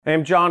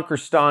I'm John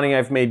Crestani.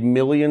 I've made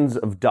millions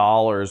of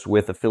dollars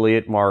with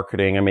affiliate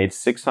marketing. I made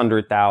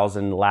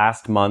 $600,000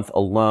 last month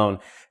alone.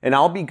 And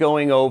I'll be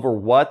going over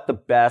what the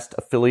best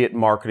affiliate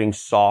marketing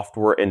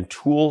software and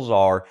tools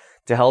are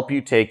to help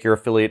you take your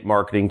affiliate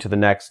marketing to the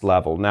next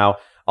level. Now,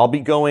 I'll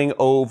be going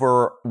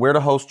over where to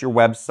host your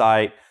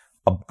website,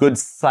 a good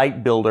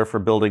site builder for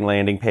building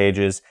landing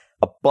pages,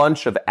 a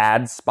bunch of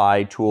ad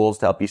spy tools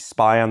to help you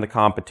spy on the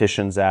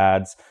competition's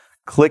ads,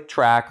 click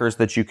trackers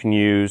that you can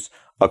use,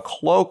 a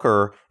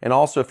cloaker, and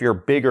also if you're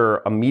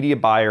bigger, a media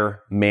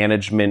buyer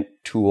management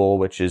tool,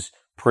 which is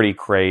pretty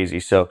crazy.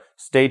 So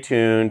stay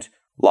tuned,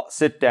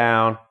 sit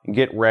down, and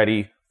get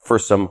ready for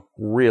some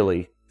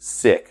really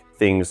sick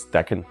things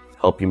that can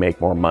help you make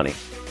more money.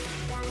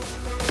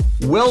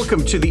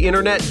 Welcome to the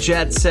Internet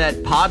Jet Set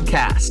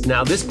podcast.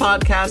 Now, this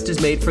podcast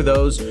is made for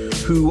those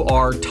who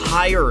are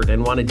tired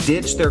and want to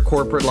ditch their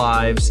corporate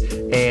lives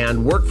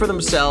and work for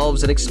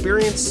themselves and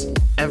experience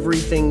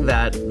everything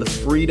that the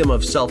freedom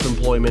of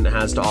self-employment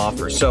has to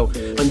offer. So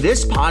on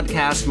this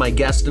podcast, my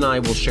guest and I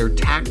will share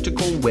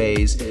tactical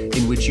ways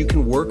in which you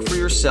can work for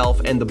yourself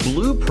and the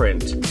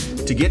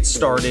blueprint to get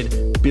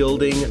started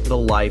building the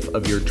life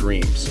of your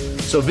dreams.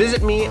 So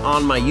visit me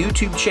on my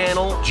YouTube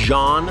channel,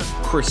 John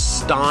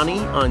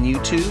Crestani on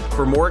YouTube,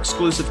 for more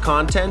exclusive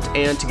content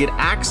and to get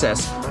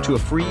access to a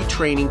free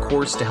training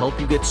course to help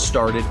you get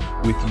started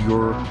with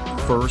your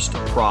first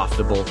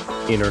profitable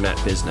internet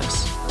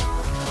business.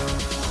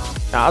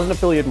 Now, as an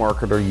affiliate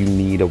marketer, you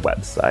need a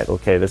website,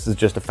 okay? This is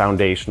just a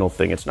foundational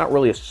thing. It's not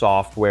really a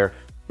software,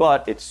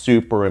 but it's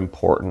super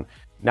important.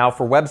 Now,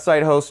 for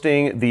website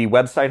hosting, the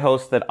website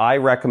host that I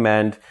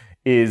recommend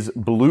is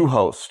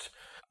Bluehost.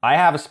 I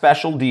have a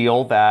special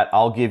deal that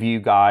I'll give you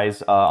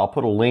guys. I'll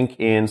put a link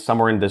in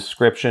somewhere in the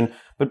description.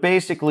 But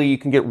basically, you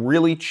can get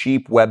really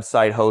cheap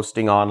website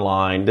hosting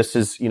online. This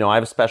is, I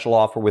have a special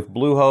offer with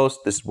Bluehost.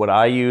 This is what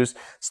I use.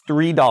 It's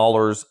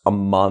 $3 a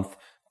month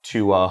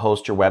to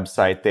host your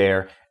website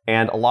there.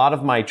 And a lot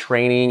of my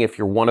training, if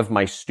you're one of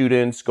my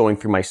students going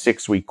through my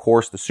 6-week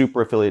course, the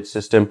Super Affiliate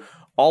System,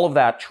 all of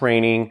that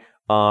training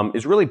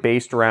is really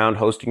based around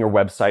hosting your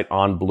website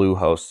on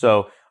Bluehost.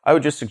 So I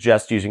would just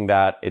suggest using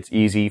that. It's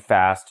easy,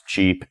 fast,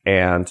 cheap,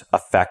 and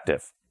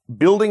effective.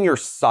 Building your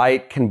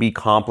site can be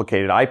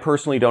complicated. I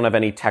personally don't have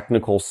any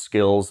technical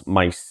skills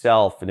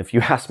myself. And if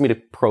you ask me to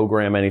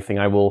program anything,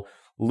 I will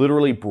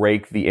literally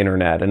break the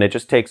internet. And it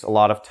just takes a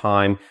lot of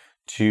time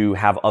to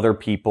have other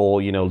people,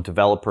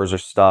 developers or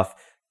stuff,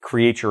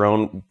 create your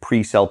own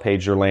pre-sale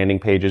page or landing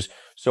pages.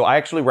 So I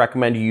actually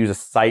recommend you use a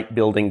site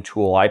building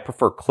tool. I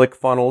prefer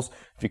ClickFunnels.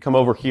 If you come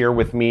over here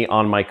with me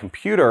on my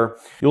computer,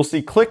 you'll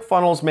see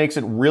ClickFunnels makes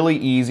it really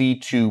easy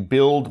to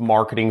build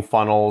marketing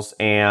funnels.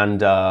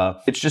 And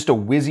it's just a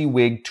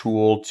WYSIWYG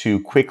tool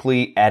to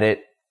quickly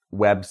edit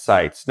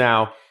websites.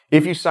 Now,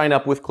 if you sign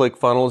up with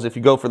ClickFunnels, if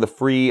you go for the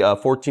free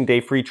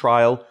 14-day free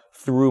trial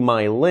through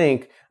my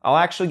link, I'll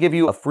actually give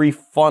you a free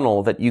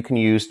funnel that you can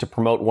use to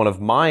promote one of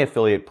my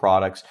affiliate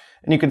products.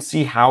 And you can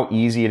see how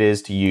easy it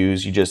is to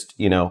use. You just,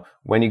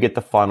 when you get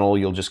the funnel,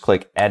 you'll just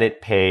click edit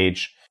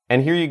page.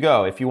 And here you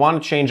go. If you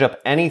want to change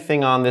up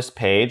anything on this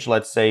page,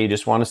 let's say you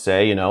just want to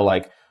say,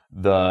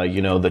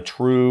 the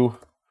true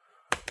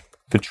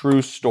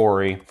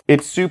story.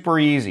 It's super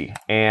easy.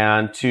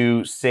 And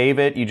to save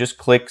it, you just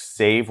click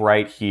save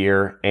right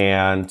here,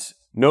 and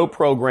no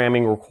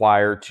programming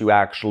required to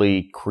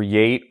actually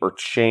create or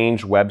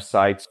change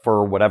websites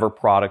for whatever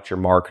product you're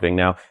marketing.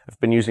 Now, I've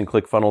been using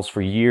ClickFunnels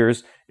for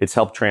years. It's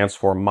helped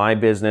transform my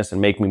business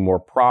and make me more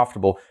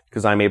profitable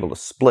because I'm able to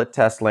split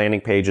test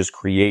landing pages,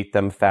 create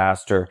them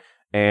faster,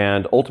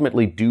 and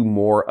ultimately do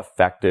more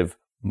effective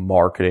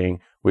marketing,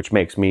 which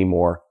makes me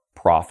more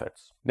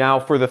profits. Now,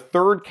 for the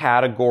third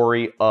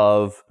category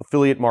of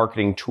affiliate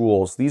marketing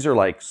tools, these are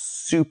like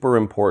super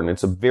important.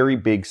 It's a very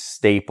big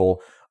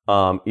staple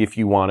if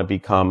you want to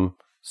become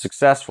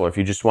successful, if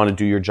you just want to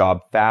do your job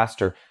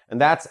faster, and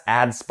that's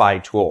ad spy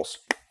tools.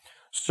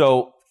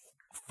 So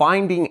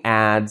finding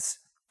ads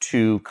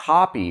to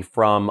copy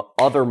from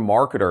other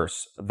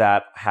marketers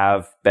that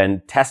have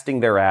been testing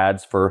their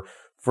ads for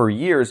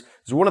years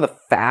is one of the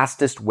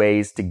fastest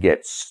ways to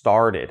get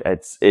started.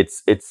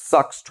 It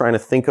sucks trying to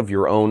think of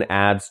your own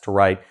ads to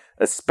write,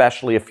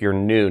 especially if you're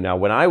new. Now,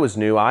 when I was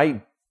new,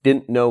 I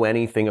didn't know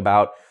anything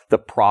about the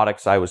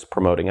products I was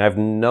promoting. I have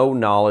no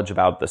knowledge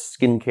about the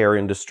skincare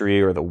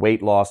industry or the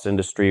weight loss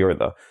industry or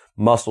the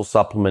muscle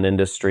supplement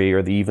industry or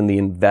even the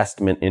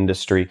investment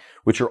industry,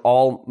 which are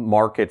all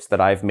markets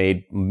that I've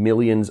made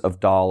millions of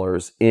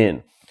dollars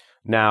in.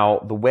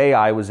 Now, the way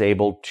I was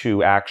able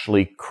to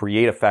actually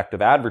create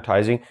effective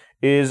advertising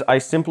is I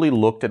simply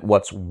looked at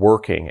what's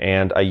working,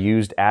 and I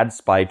used ad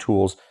spy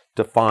tools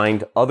to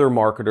find other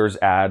marketers'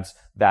 ads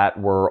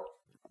that were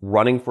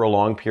running for a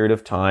long period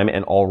of time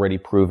and already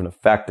proven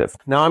effective.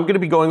 Now, I'm going to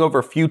be going over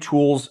a few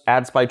tools,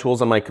 ad spy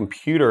tools on my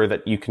computer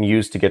that you can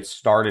use to get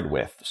started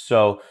with.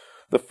 So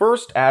the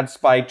first ad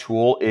spy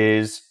tool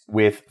is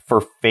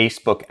for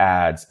Facebook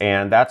ads,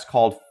 and that's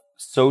called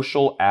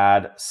Social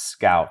Ad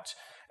Scout.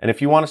 And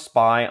if you want to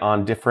spy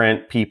on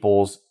different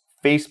people's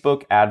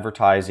Facebook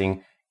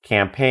advertising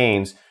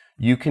campaigns,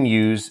 you can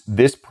use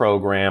this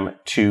program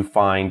to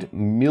find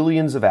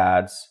millions of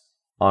ads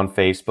on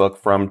Facebook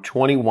from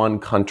 21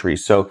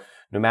 countries. So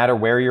no matter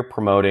where you're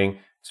promoting,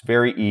 it's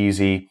very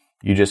easy.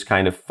 You just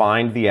kind of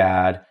find the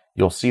ad,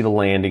 you'll see the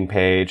landing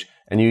page,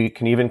 and you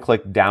can even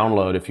click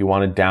download if you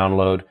want to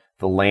download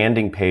the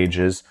landing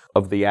pages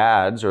of the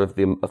ads or of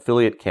the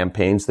affiliate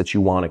campaigns that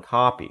you want to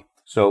copy.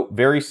 So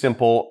very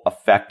simple,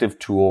 effective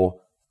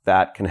tool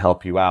that can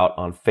help you out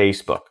on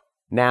Facebook.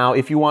 Now,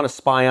 if you want to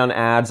spy on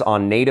ads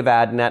on native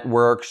ad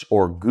networks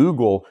or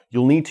Google,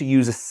 you'll need to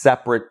use a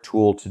separate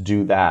tool to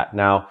do that.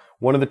 Now,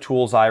 one of the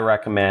tools I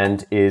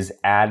recommend is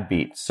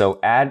AdBeat. So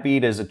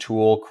AdBeat is a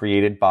tool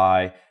created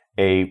by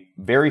a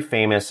very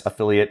famous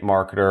affiliate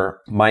marketer,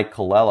 Mike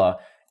Colella,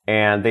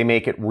 and they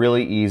make it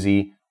really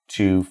easy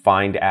to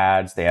find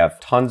ads. They have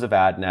tons of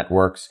ad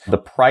networks. The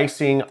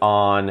pricing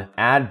on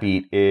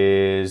AdBeat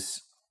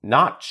is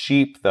not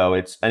cheap, though.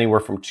 It's anywhere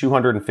from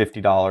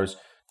 $250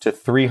 to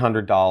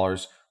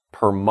 $300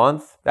 per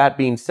month. That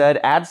being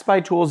said, ad spy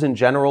tools in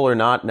general are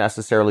not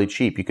necessarily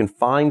cheap. You can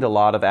find a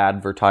lot of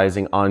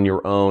advertising on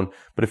your own,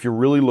 but if you're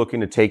really looking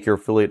to take your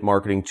affiliate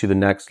marketing to the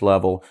next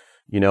level,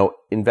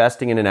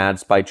 investing in an ad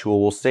spy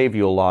tool will save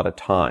you a lot of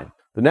time.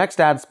 The next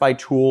ad spy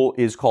tool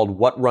is called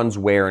What Runs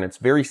Where, and it's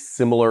very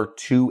similar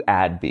to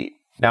AdBeat.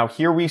 Now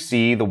here we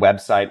see the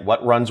website,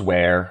 What Runs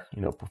Where.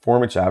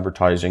 Performance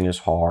advertising is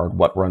hard.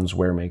 What Runs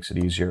Where makes it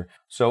easier.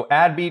 So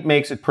AdBeat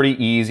makes it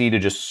pretty easy to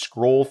just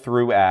scroll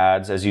through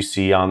ads as you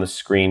see on the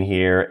screen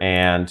here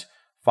and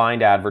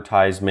find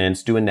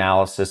advertisements, do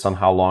analysis on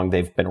how long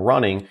they've been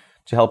running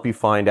to help you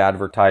find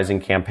advertising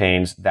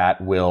campaigns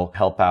that will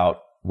help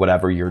out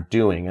whatever you're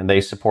doing. And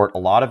they support a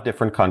lot of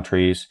different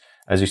countries.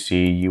 As you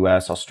see,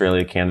 US,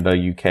 Australia, Canada,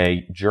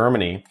 UK,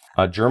 Germany.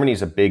 Germany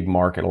is a big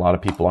market. A lot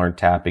of people aren't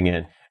tapping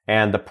in.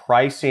 And the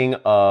pricing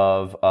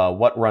of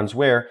What Runs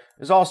Where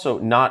is also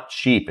not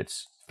cheap.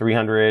 It's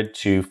 $300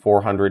 to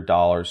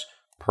 $400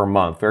 per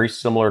month. Very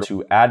similar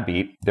to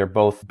AdBeat. They're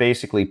both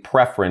basically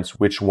preference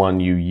which one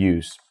you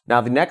use.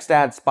 Now, the next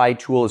ad spy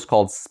tool is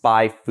called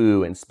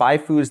SpyFu. And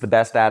SpyFu is the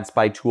best ad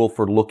spy tool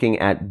for looking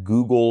at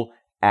Google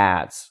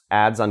ads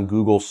on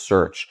Google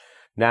search.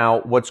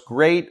 Now, what's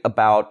great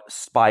about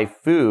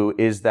SpyFu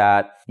is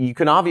that you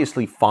can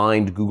obviously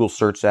find Google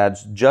search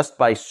ads just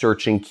by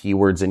searching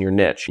keywords in your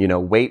niche.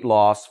 Weight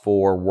loss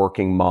for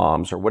working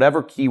moms or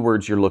whatever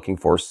keywords you're looking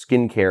for,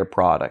 skincare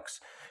products,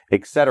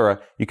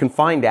 etc. You can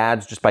find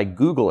ads just by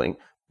Googling,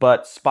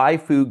 but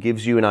SpyFu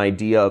gives you an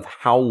idea of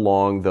how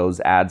long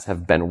those ads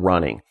have been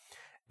running.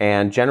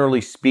 And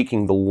generally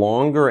speaking, the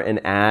longer an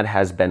ad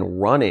has been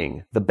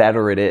running, the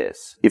better it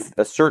is. If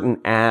a certain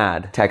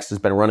ad text has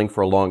been running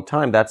for a long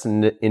time, that's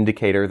an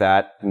indicator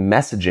that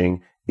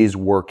messaging is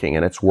working,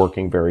 and it's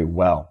working very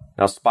well.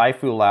 Now,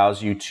 SpyFu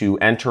allows you to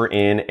enter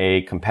in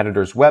a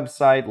competitor's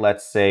website.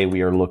 Let's say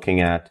we are looking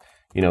at,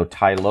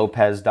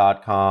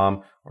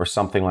 TaiLopez.com or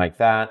something like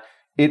that.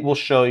 It will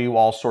show you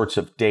all sorts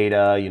of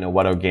data,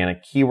 what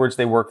organic keywords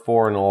they work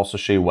for, and it'll also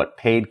show you what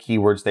paid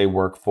keywords they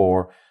work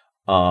for.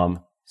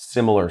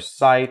 Similar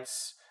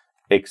sites,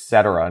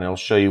 etc. And it'll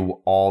show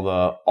you all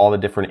the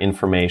different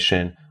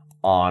information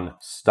on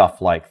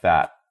stuff like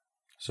that.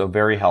 So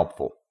very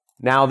helpful.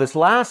 Now, this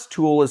last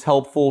tool is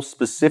helpful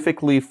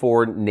specifically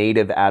for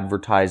native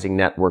advertising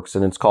networks,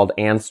 and it's called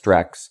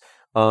Anstrex.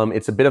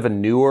 It's a bit of a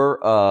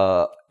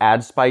newer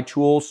ad spy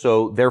tool,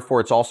 so therefore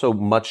it's also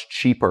much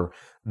cheaper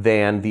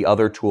than the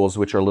other tools,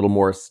 which are a little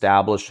more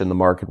established in the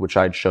market, which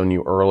I'd shown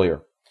you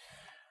earlier.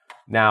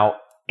 Now,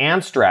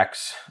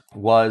 Anstrex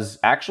was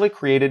actually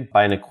created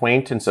by an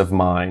acquaintance of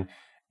mine,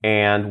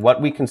 and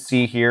what we can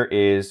see here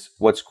is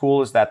what's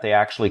cool is that they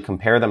actually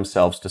compare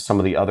themselves to some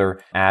of the other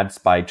ad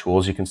spy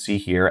tools. You can see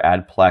here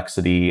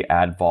Adplexity,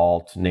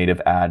 AdVault, Native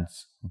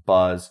Ads,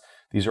 Buzz.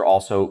 These are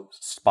also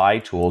spy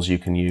tools you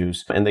can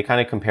use, and they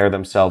kind of compare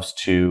themselves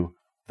to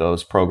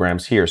those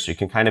programs here. So you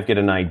can kind of get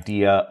an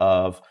idea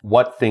of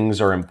what things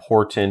are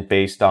important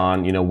based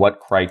on, what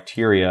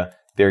criteria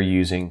they're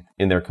using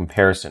in their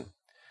comparison.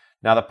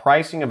 Now, the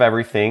pricing of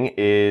everything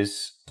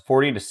is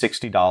 $40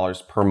 to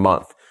 $60 per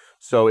month.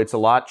 So it's a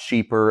lot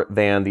cheaper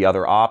than the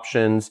other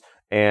options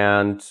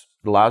and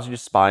it allows you to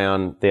spy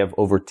on. They have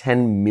over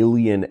 10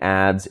 million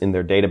ads in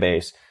their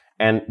database.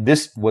 And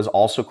this was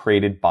also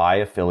created by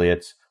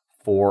affiliates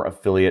for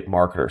affiliate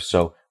marketers.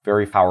 So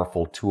very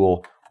powerful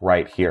tool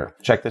right here.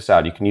 Check this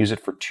out. You can use it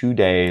for 2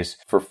 days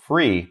for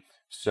free.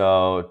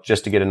 So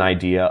just to get an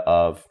idea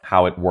of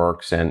how it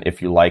works and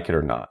if you like it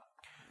or not.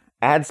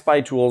 Ad spy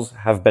tools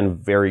have been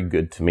very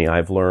good to me.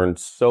 I've learned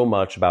so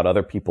much about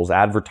other people's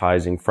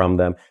advertising from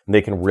them, and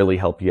they can really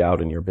help you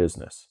out in your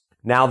business.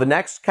 Now, the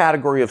next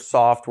category of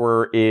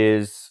software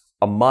is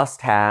a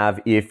must-have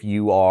if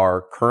you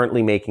are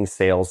currently making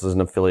sales as an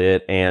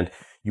affiliate and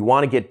you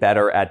want to get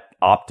better at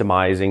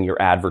optimizing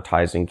your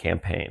advertising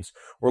campaigns.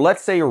 Or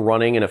let's say you're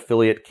running an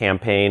affiliate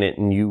campaign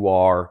and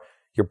you're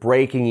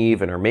breaking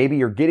even, or maybe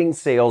you're getting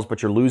sales,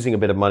 but you're losing a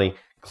bit of money.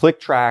 Click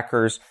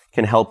Trackers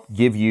can help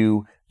give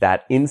you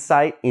that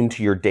insight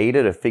into your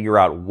data to figure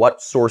out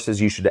what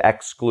sources you should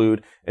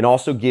exclude, and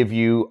also give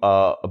you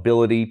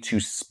ability to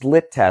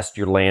split test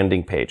your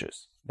landing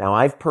pages. Now,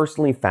 I've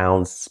personally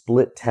found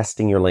split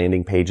testing your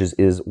landing pages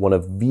is one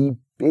of the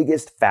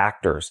biggest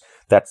factors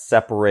that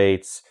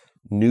separates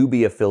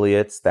newbie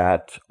affiliates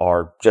that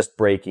are just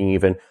breaking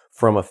even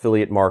from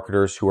affiliate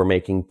marketers who are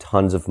making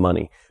tons of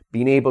money.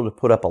 Being able to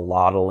put up a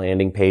lot of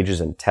landing pages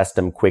and test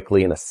them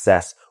quickly and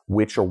assess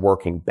which are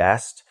working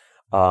best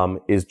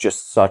is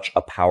just such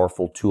a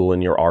powerful tool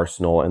in your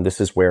arsenal. And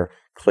this is where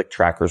click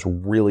trackers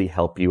really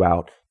help you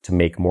out to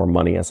make more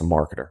money as a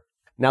marketer.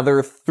 Now, there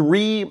are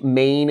 3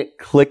 main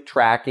click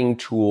tracking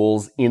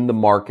tools in the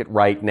market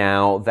right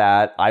now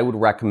that I would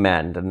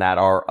recommend and that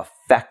are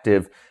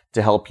effective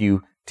to help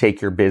you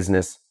take your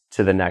business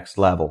to the next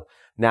level.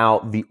 Now,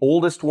 the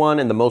oldest one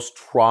and the most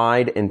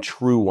tried and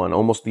true one,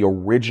 almost the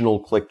original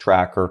click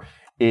tracker,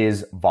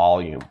 is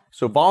Volume.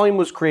 So Volume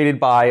was created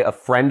by a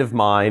friend of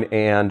mine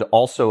and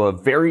also a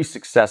very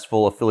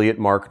successful affiliate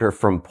marketer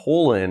from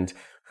Poland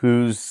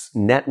whose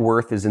net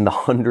worth is in the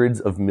hundreds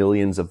of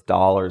millions of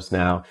dollars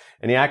now.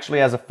 And he actually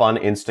has a fun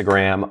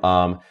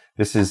Instagram.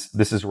 This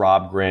is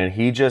Rob Grin.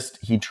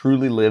 He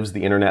truly lives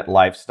the internet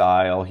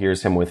lifestyle.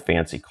 Here's him with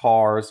fancy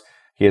cars.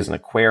 He has an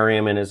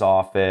aquarium in his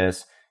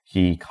office.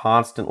 He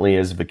constantly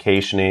is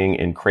vacationing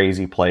in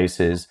crazy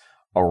places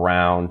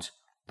around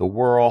the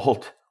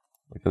world.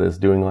 Look at this,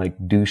 doing like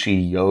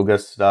douchey yoga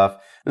stuff.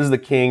 This is the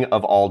king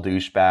of all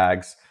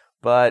douchebags.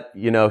 But,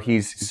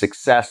 he's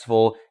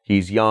successful.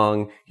 He's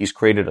young. He's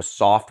created a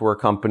software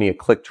company, a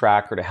click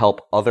tracker, to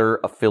help other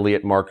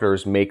affiliate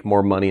marketers make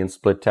more money and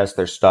split test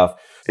their stuff.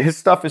 His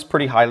stuff is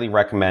pretty highly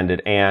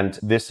recommended. And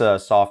this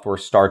software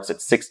starts at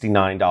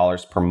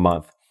 $69 per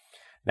month.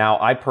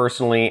 Now, I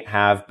personally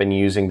have been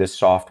using this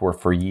software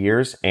for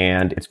years,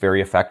 and it's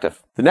very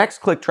effective. The next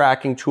click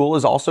tracking tool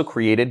is also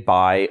created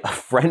by a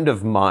friend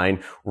of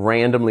mine.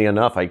 Randomly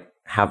enough, I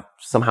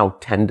somehow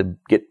tend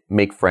to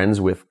make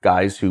friends with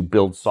guys who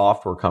build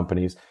software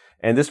companies.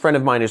 And this friend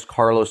of mine is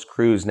Carlos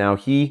Cruz. Now,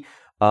 he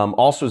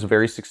also is a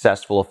very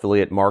successful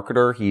affiliate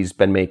marketer. He's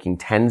been making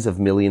tens of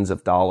millions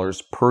of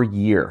dollars per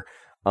year.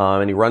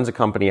 And he runs a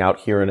company out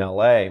here in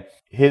LA.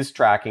 His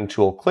tracking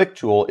tool,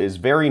 ClickTool, is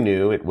very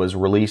new. It was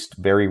released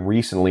very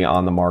recently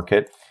on the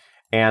market.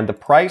 And the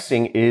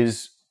pricing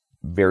is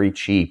very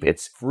cheap.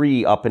 It's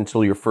free up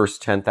until your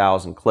first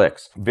 10,000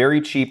 clicks.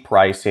 Very cheap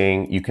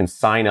pricing. You can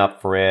sign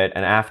up for it.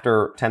 And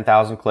after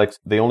 10,000 clicks,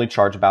 they only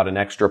charge about an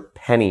extra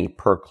penny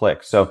per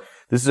click. So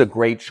this is a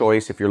great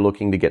choice if you're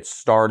looking to get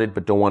started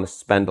but don't want to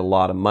spend a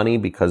lot of money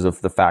because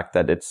of the fact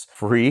that it's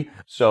free.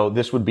 So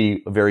this would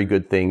be a very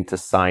good thing to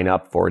sign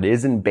up for. It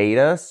is in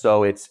beta,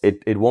 so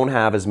it won't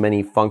have as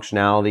many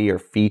functionality or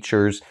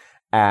features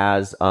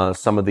as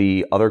some of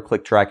the other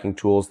click tracking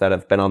tools that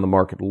have been on the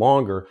market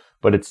longer,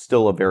 but it's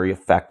still a very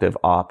effective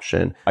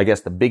option. I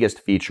guess the biggest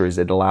feature is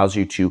it allows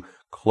you to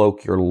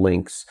cloak your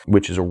links,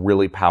 which is a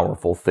really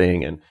powerful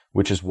thing, and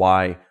which is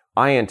why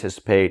I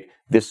anticipate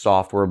this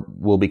software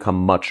will become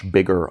much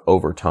bigger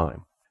over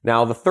time.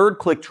 Now, the third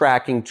click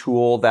tracking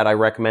tool that I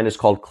recommend is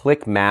called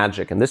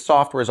ClickMagick. And this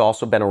software has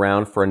also been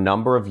around for a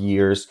number of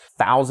years.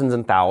 Thousands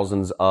and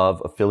thousands of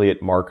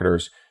affiliate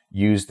marketers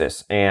use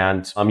this.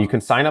 And you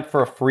can sign up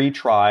for a free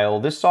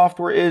trial. This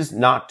software is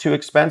not too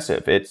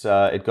expensive.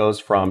 It goes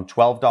from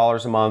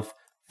 $12 a month,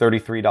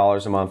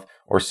 $33 a month,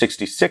 or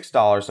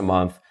 $66 a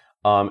month.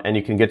 And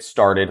you can get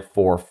started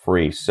for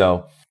free.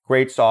 So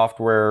great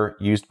software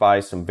used by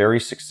some very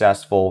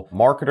successful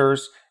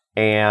marketers.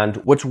 And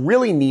what's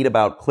really neat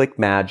about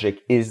ClickMagick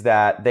is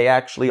that they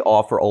actually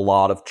offer a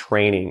lot of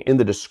training. In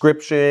the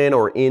description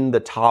or in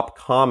the top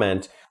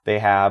comment, they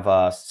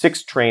have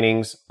 6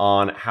 trainings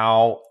on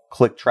how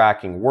click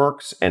tracking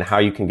works and how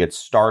you can get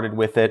started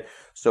with it.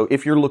 So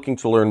if you're looking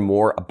to learn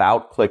more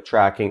about click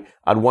tracking,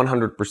 I'd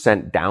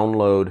 100%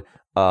 download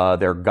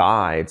their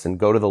guides and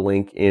go to the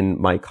link in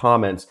my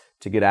comments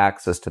to get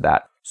access to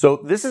that.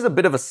 So this is a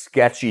bit of a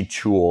sketchy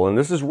tool, and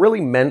this is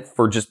really meant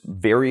for just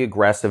very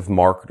aggressive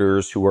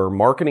marketers who are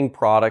marketing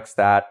products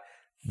that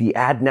the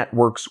ad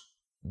networks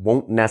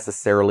won't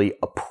necessarily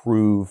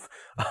approve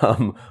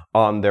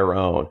on their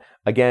own.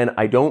 Again,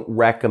 I don't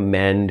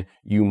recommend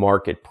you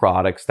market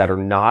products that are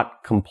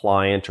not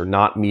compliant or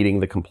not meeting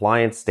the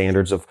compliance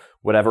standards of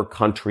whatever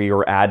country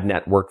or ad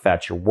network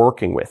that you're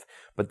working with.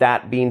 But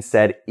that being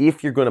said,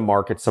 if you're going to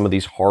market some of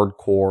these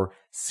hardcore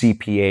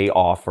CPA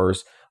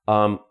offers,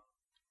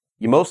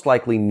 you most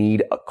likely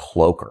need a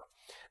cloaker.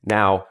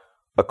 Now,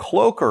 a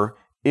cloaker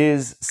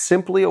is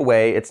simply a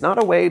way, it's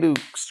not a way to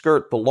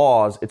skirt the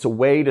laws, it's a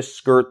way to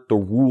skirt the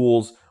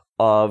rules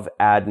of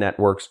ad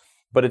networks,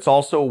 but it's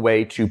also a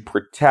way to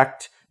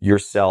protect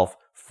yourself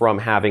from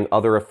having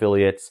other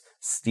affiliates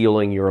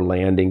stealing your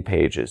landing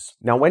pages.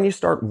 Now, when you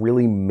start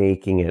really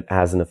making it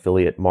as an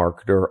affiliate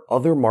marketer,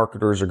 other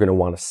marketers are going to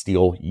want to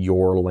steal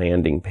your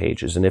landing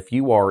pages. And if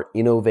you are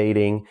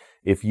innovating,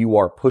 if you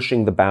are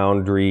pushing the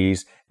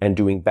boundaries and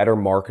doing better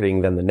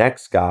marketing than the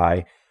next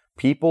guy,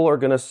 people are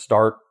going to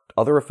start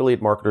other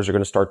affiliate marketers are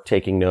going to start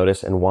taking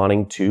notice and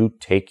wanting to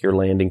take your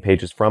landing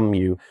pages from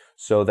you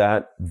so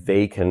that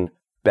they can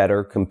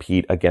better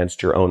compete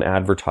against your own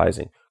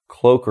advertising.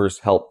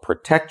 Cloakers help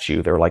protect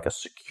you. They're like a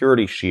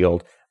security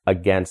shield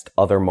against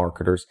other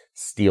marketers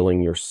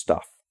stealing your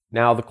stuff.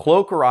 Now, the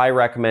cloaker I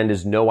recommend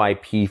is No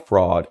IP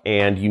Fraud,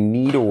 and you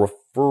need a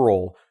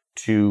referral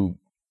to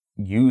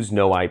use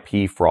No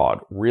IP Fraud.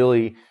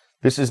 Really,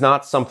 this is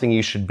not something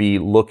you should be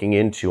looking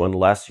into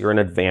unless you're an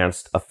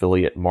advanced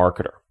affiliate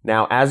marketer.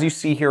 Now, as you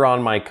see here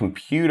on my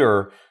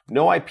computer,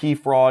 No IP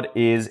Fraud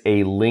is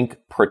a link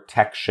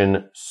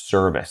protection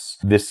service.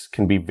 This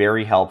can be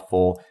very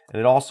helpful, and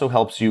it also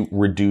helps you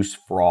reduce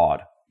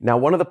fraud. Now,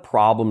 one of the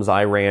problems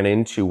I ran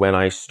into when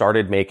I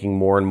started making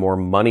more and more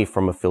money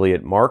from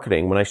affiliate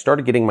marketing, when I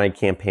started getting my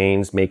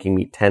campaigns making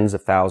me tens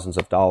of thousands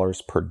of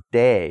dollars per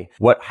day,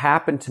 what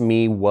happened to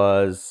me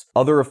was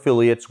other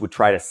affiliates would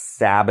try to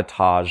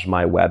sabotage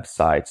my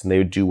websites, and they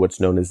would do what's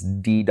known as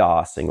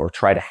DDoSing, or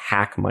try to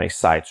hack my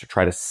sites or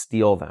try to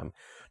steal them.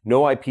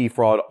 No IP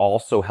Fraud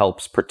also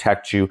helps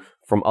protect you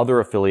from other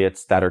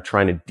affiliates that are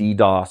trying to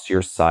DDoS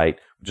your site,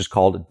 which is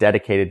called a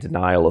dedicated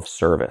denial of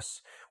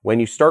service. When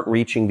you start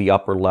reaching the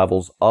upper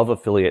levels of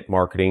affiliate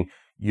marketing,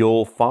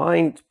 you'll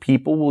find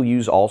people will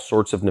use all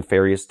sorts of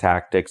nefarious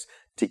tactics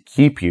to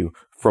keep you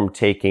from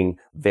taking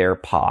their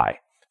pie.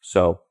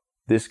 So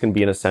this can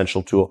be an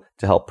essential tool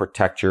to help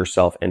protect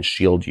yourself and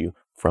shield you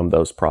from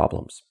those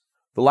problems.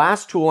 The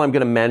last tool I'm going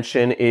to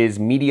mention is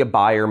Media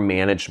Buyer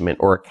Management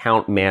or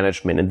Account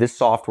Management, and this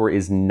software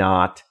is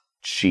not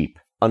cheap.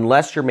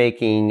 Unless you're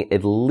making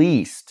at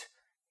least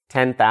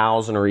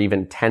 $10,000 or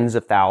even tens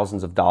of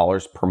thousands of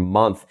dollars per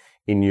month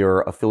in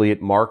your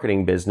affiliate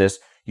marketing business,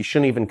 you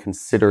shouldn't even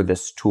consider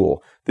this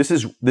tool.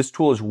 This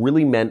tool is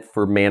really meant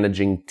for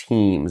managing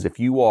teams. If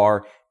you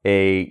are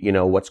a,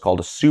 what's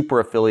called a super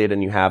affiliate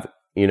and you have,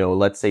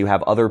 let's say you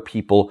have other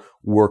people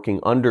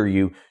working under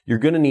you, you're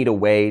going to need a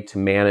way to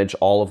manage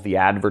all of the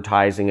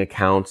advertising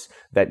accounts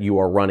that you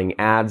are running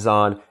ads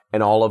on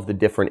and all of the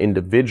different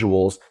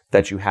individuals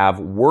that you have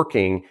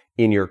working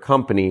in your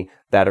company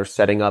that are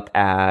setting up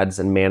ads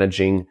and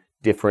managing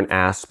different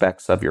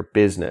aspects of your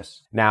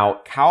business. Now,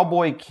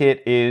 Cowboy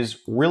Kit is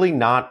really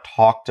not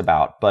talked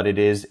about, but it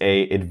is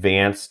a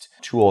advanced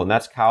tool, and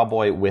that's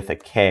Cowboy with a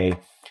K. It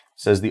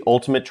says the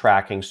ultimate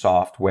tracking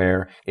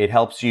software. It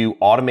helps you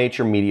automate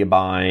your media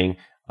buying.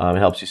 It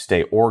helps you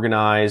stay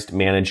organized,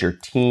 manage your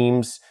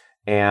teams,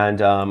 and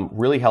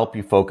really help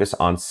you focus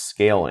on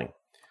scaling.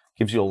 It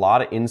gives you a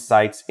lot of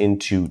insights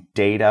into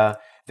data.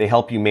 They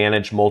help you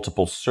manage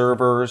multiple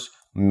servers,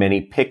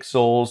 many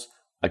pixels,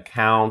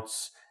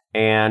 accounts,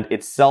 and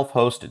it's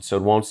self-hosted, so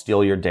it won't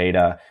steal your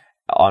data.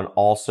 And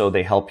also,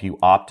 they help you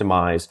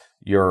optimize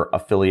your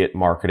affiliate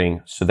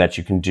marketing so that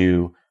you can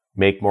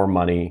make more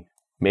money,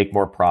 make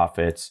more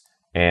profits,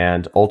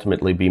 and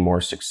ultimately be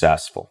more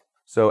successful.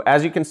 So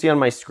as you can see on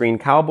my screen,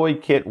 Cowboy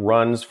Kit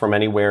runs from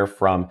anywhere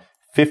from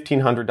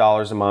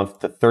 $1,500 a month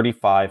to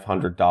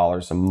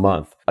 $3,500 a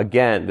month.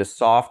 Again, this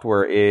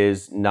software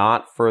is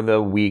not for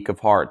the weak of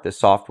heart. This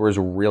software is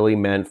really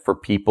meant for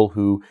people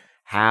who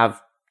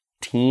have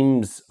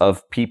teams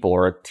of people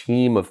or a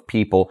team of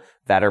people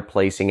that are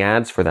placing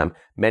ads for them.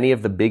 Many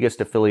of the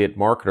biggest affiliate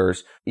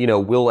marketers,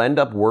 will end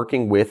up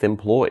working with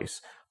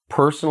employees.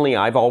 Personally,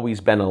 I've always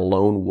been a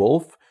lone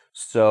wolf.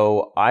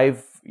 So I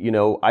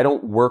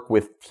don't work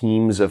with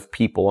teams of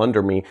people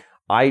under me.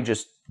 I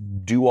just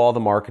do all the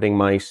marketing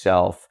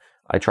myself.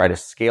 I try to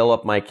scale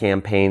up my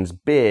campaigns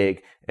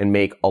big and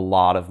make a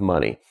lot of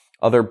money.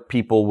 Other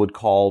people would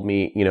call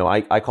me,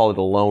 I call it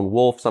a lone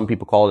wolf. Some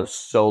people call it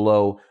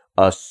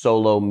a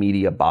solo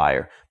media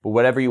buyer. But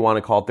whatever you want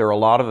to call it, there are a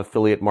lot of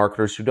affiliate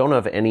marketers who don't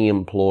have any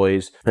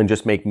employees and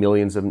just make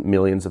millions and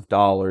millions of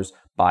dollars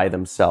by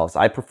themselves.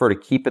 I prefer to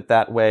keep it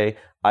that way.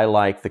 I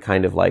like the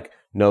kind of like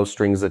no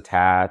strings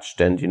attached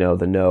and,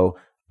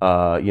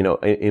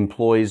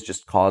 employees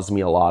just cause me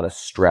a lot of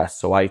stress.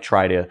 So I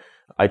try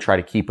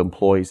to keep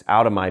employees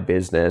out of my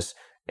business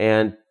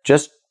and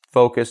just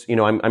focus.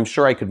 I'm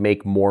sure I could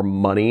make more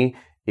money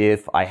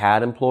if I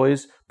had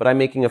employees, but I'm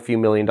making a few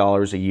 $1 million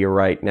a year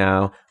right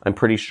now. I'm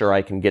pretty sure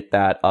I can get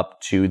that up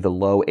to the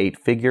low 8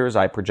 figures.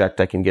 I project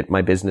I can get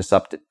my business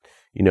up to,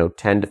 $10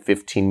 to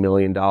 $15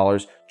 million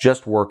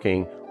just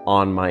working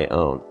on my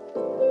own.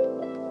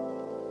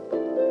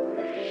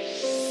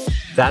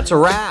 That's a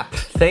wrap.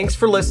 Thanks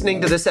for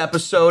listening to this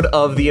episode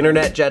of the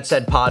Internet Jet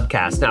Set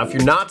podcast. Now, if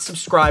you're not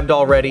subscribed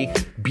already,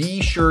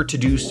 be sure to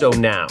do so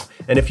now.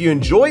 And if you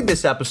enjoyed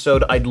this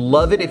episode, I'd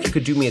love it if you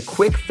could do me a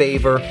quick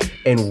favor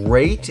and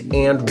rate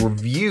and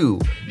review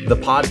the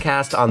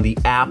podcast on the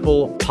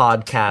Apple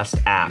Podcast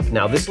app.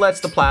 Now, this lets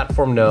the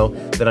platform know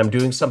that I'm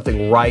doing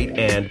something right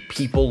and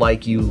people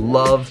like you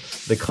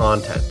love the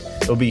content.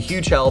 It'll be a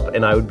huge help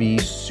and I would be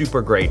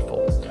super grateful.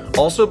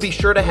 Also, be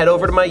sure to head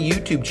over to my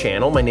YouTube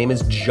channel. My name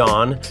is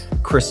John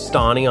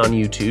Crestani on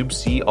YouTube,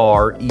 Crestani.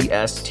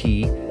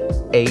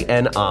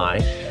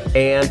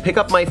 and pick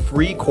up my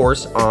free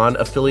course on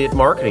affiliate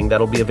marketing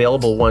that'll be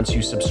available once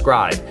you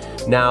subscribe.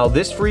 Now,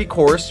 this free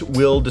course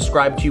will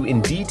describe to you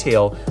in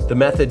detail the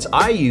methods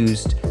I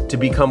used to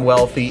become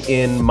wealthy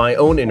in my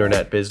own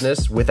internet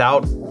business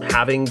without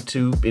having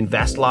to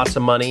invest lots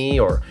of money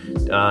or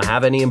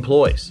have any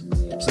employees.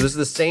 So this is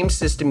the same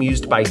system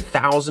used by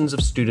thousands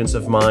of students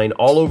of mine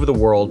all over the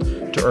world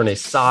to earn a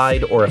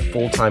side or a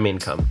full-time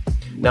income.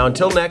 Now,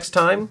 until next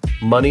time,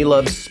 money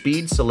loves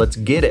speed, so let's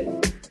get it.